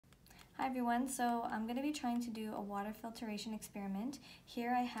Hi everyone, so I'm going to be trying to do a water filtration experiment.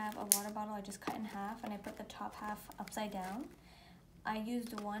 Here I have a water bottle I just cut in half and I put the top half upside down. I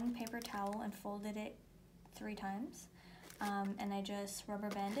used one paper towel and folded it 3 times and I just rubber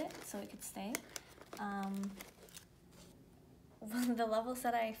band it so it could stay. The levels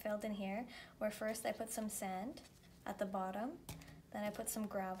that I filled in here were first I put some sand at the bottom, then I put some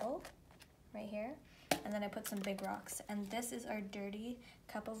gravel right here, and then I put some big rocks. And this is our dirty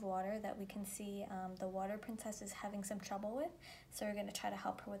cup of water that we can see the water princess is having some trouble with. So we're gonna try to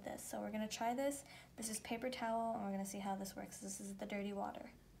help her with this. So we're gonna try this. This is paper towel and we're gonna see how this works. This is the dirty water.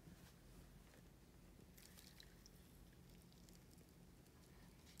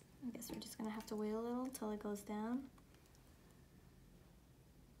 I guess we're just gonna have to wait a little until it goes down.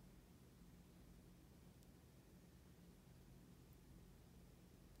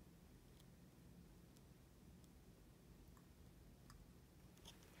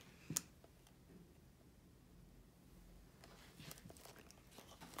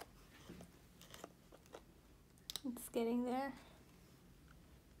 It's getting there.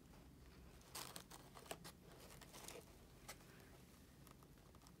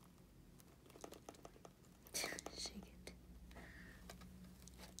 Shake it.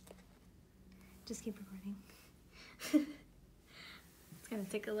 Just keep recording. It's gonna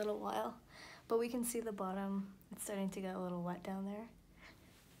take a little while, but we can see the bottom. It's starting to get a little wet down there.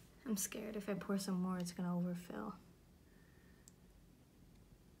 I'm scared if I pour some more, it's gonna overfill.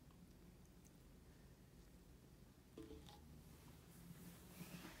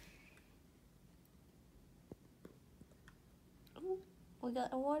 Ooh, we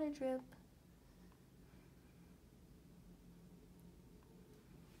got a water drip.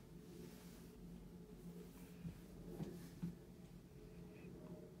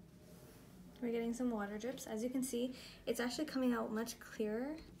 We're getting some water drips. As you can see, it's actually coming out much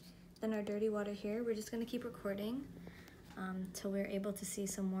clearer than our dirty water here. We're just gonna keep recording till we're able to see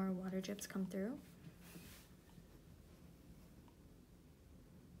some more water drips come through.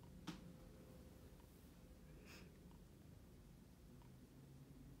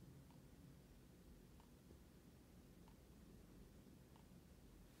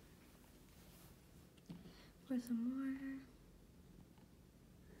 Pour some more.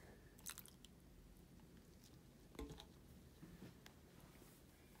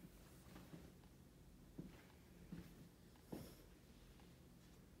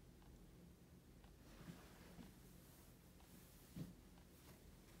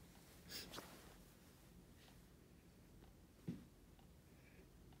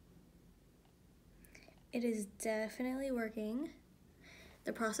 It is definitely working.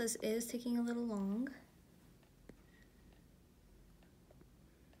 The process is taking a little long.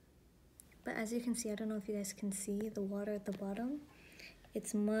 But as you can see, I don't know if you guys can see the water at the bottom.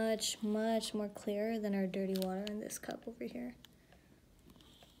 It's much, much more clear than our dirty water in this cup over here.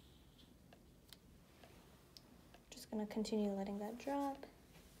 Just gonna continue letting that drop.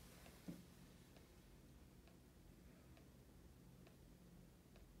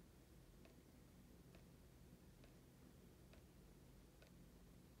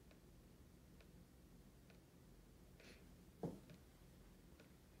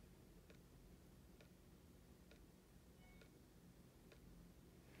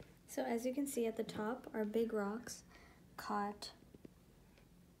 So as you can see at the top, our big rocks caught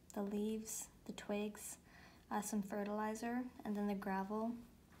the leaves, the twigs, some fertilizer, and then the gravel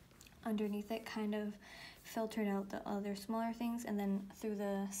underneath it kind of filtered out the other smaller things, and then through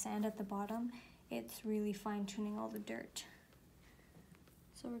the sand at the bottom, it's really fine-tuning all the dirt.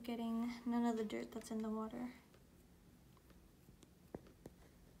 So we're getting none of the dirt that's in the water.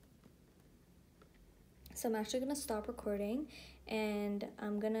 So I'm actually gonna stop recording and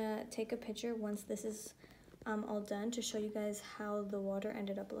I'm gonna take a picture once this is all done to show you guys how the water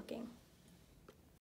ended up looking.